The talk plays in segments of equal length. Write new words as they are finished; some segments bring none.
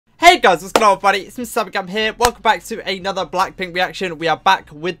Hey guys, what's going on everybody? It's MrSammyCam here. Welcome back to another Blackpink reaction. We are back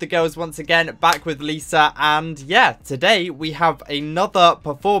with the girls once again, back with Lisa, and yeah, today we have another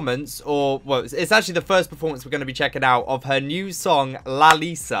performance, or well, it's actually the first performance we're going to be checking out of her new song,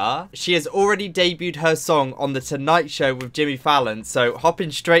 LALISA. She has already debuted her song on The Tonight Show with Jimmy Fallon, so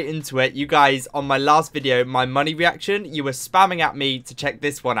hopping straight into it, you guys, on my last video, my money reaction, you were spamming at me to check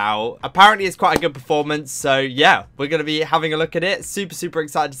this one out. Apparently it's quite a good performance, so yeah, we're going to be having a look at it. Super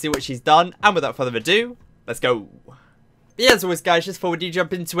excited to see what she's done, and without further ado, let's go. But yeah, as always guys, just before we do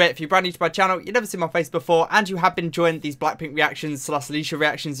jump into it, if you're brand new to my channel, you've never seen my face before, and you have been enjoying these Blackpink reactions / LALISA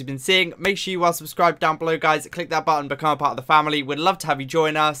reactions you've been seeing, make sure you are subscribed down below guys, click that button, become a part of the family. We'd love to have you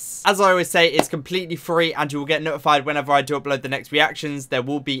join us. As I always say, it's completely free and you will get notified whenever I do upload the next reactions. There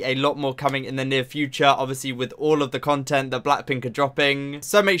will be a lot more coming in the near future, obviously with all of the content that Blackpink are dropping.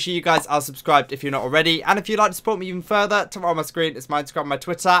 So make sure you guys are subscribed if you're not already, and if you'd like to support me even further, top right on my screen is my Instagram and my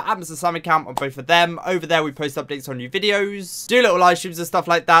Twitter, at MrSammyCam on both of them. Over there we post updates on new videos, do little live streams and stuff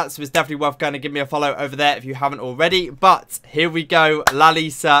like that, so it's definitely worth going to give me a follow over there if you haven't already. But here we go,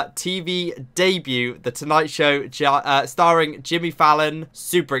 LALISA TV debut, The Tonight Show, starring Jimmy Fallon.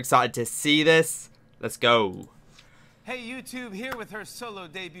 Super excited to see this. Let's go. Hey YouTube, here with her solo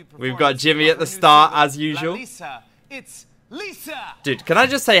debut performance. We've got Jimmy at the start as usual. LALISA, it's Lisa! Dude, can I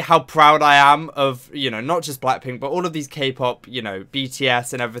just say how proud I am of, you know, not just Blackpink, but all of these K-pop, you know,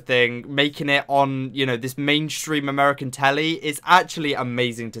 BTS and everything, making it on, you know, this mainstream American telly is actually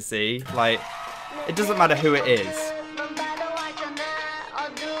amazing to see. Like, it doesn't matter who it is.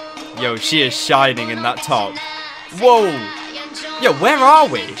 Yo, she is shining in that top. Whoa! Yo, where are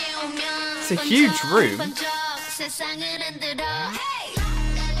we? It's a huge room.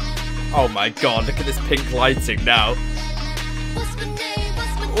 Oh my god, look at this pink lighting now.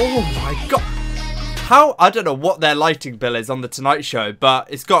 Oh my god. How, I don't know what their lighting bill is on The Tonight Show, but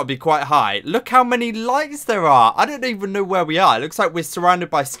it's got to be quite high. Look how many lights there are. I don't even know where we are. It looks like we're surrounded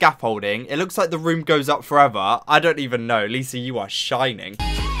by scaffolding. It looks like the room goes up forever. I don't even know. Lisa, you are shining.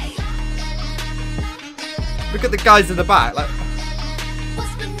 Look at the guys in the back. Like,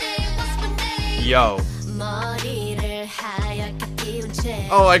 yo.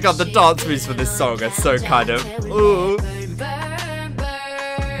 Oh my god, the dance moves for this song are so kind of, ooh.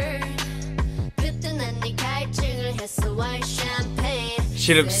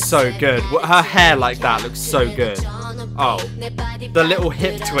 She looks so good. Her hair like that looks so good. Oh, the little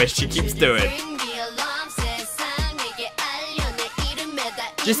hip twist she keeps doing.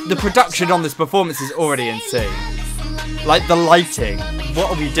 Just the production on this performance is already insane. Like the lighting.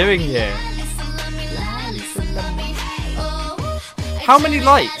 What are we doing here? How many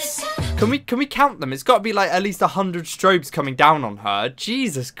lights? Can we count them? It's got to be like at least 100 strobes coming down on her.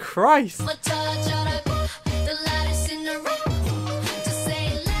 Jesus Christ.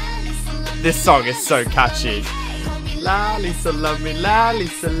 This song is so catchy. LALISA love me,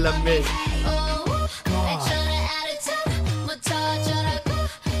 LALISA love me. God.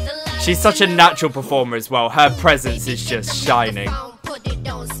 She's such a natural performer as well. Her presence is just shining.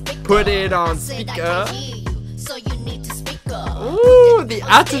 Put it on speaker. Ooh, the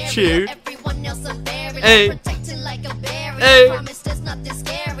attitude. Hey. Hey.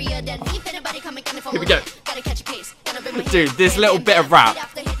 Here we go. Dude, this little bit of rap.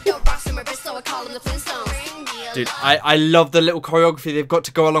 Dude, I love the little choreography they've got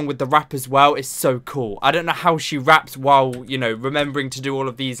to go along with the rap as well. It's so cool. I don't know how she raps while, you know, remembering to do all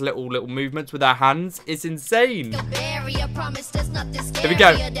of these little movements with her hands. It's insane. Here we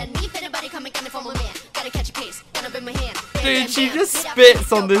go. Dude, she just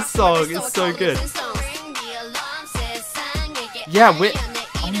spits on this song. It's so good. Yeah,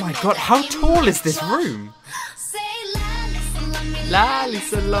 oh my god, how tall is this room?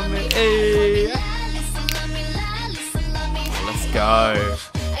 LALISA love me, hey. Oh, let's go.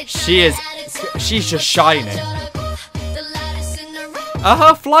 She's just shining. Are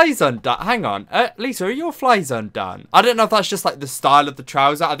her flies undone? Hang on. Lisa, are your flies undone? I don't know if that's just like the style of the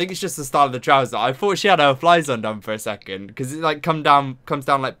trouser. I think it's just the style of the trouser. I thought she had her flies undone for a second because it like comes down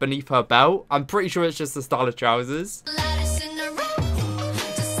like beneath her belt. I'm pretty sure it's just the style of trousers.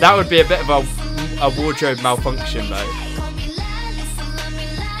 That would be a bit of a wardrobe malfunction though.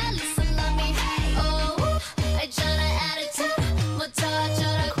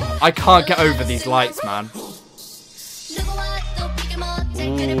 I can't get over these lights, man.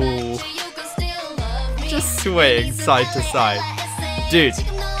 Ooh. Just swaying side to side. Dude,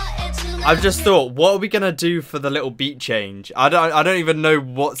 I've just thought, what are we gonna do for the little beat change? I don't even know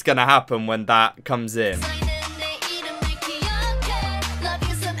what's gonna happen when that comes in.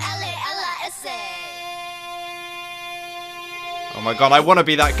 Oh my god, I want to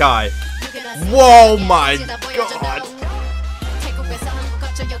be that guy. Whoa, my god.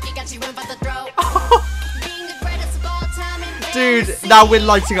 Dude, now we're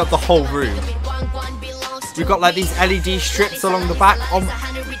lighting up the whole room. We've got like these LED strips along the back.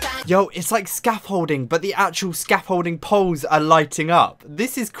 Yo, it's like scaffolding, but the actual scaffolding poles are lighting up.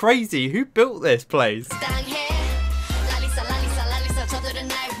 This is crazy. Who built this place?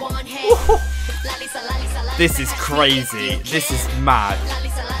 This is crazy. This is mad.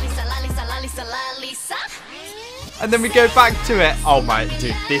 And then we go back to it. Oh my,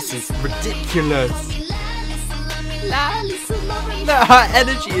 dude, this is ridiculous. Her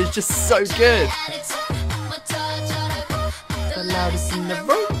energy is just so good. The loudest in the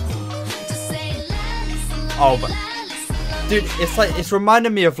room. Oh, but dude, it's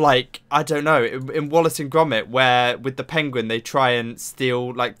reminding me of like, I don't know, in Wallace and Gromit, where with the penguin they try and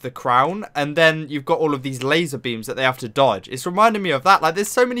steal like the crown, and then you've got all of these laser beams that they have to dodge. It's reminding me of that. Like, there's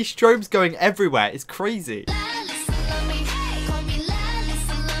so many strobes going everywhere. It's crazy.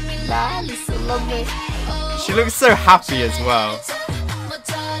 She looks so happy as well.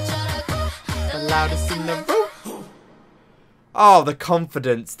 The loudest in the room. Oh, the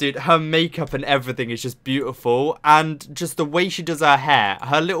confidence, dude. Her makeup and everything is just beautiful. And just the way she does her hair.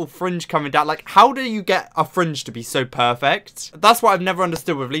 Her little fringe coming down. Like, how do you get a fringe to be so perfect? That's what I've never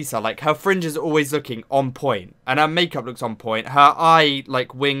understood with Lisa. Like, her fringe is always looking on point. And her makeup looks on point. Her eye,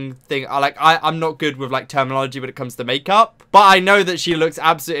 like, wing thing. I'm not good with, like, terminology when it comes to makeup. But I know that she looks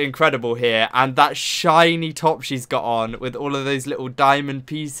absolutely incredible here. And that shiny top she's got on with all of those little diamond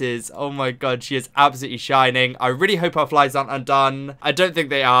pieces. Oh, my God. She is absolutely shining. I really hope her flies aren't done. I don't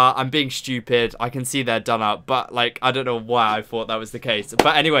think they are. I'm being stupid. I can see they're done up, but like, I don't know why I thought that was the case.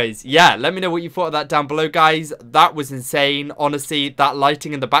 But anyways, yeah, let me know what you thought of that down below, guys. That was insane. Honestly, that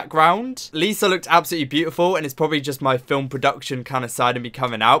lighting in the background. Lisa looked absolutely beautiful, and it's probably just my film production kind of side of me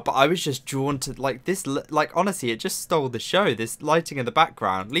coming out, but I was just drawn to like this, like honestly, it just stole the show, this lighting in the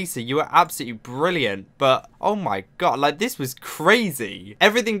background. Lisa, you were absolutely brilliant, but oh my god, like this was crazy.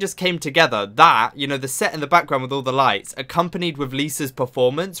 Everything just came together. That, you know, the set in the background with all the lights, accompanied with Lisa's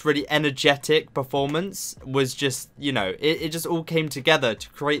performance, really energetic performance, was just, you know, it just all came together to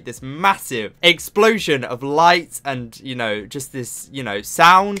create this massive explosion of lights and, you know, just this, you know,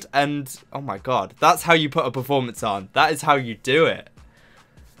 sound. And oh my god, that's how you put a performance on. That is how you do it.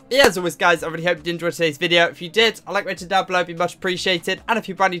 Yeah, as always, guys, I really hope you did enjoy today's video. If you did, a like rated down below would be much appreciated. And if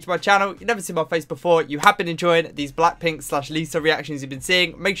you're brand new to my channel, you've never seen my face before, you have been enjoying these Blackpink/Lisa reactions you've been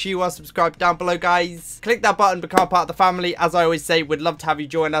seeing, make sure you are subscribed down below, guys. Click that button, become part of the family. As I always say, we'd love to have you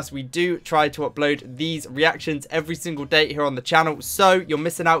join us. We do try to upload these reactions every single day here on the channel, so you're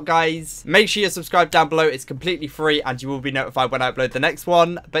missing out, guys. Make sure you're subscribed down below. It's completely free, and you will be notified when I upload the next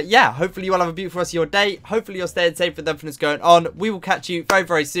one. But yeah, hopefully you all have a beautiful rest of your day. Hopefully you're staying safe with everything that's going on. We will catch you very,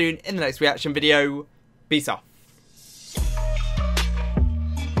 very soon in the next reaction video. Peace off.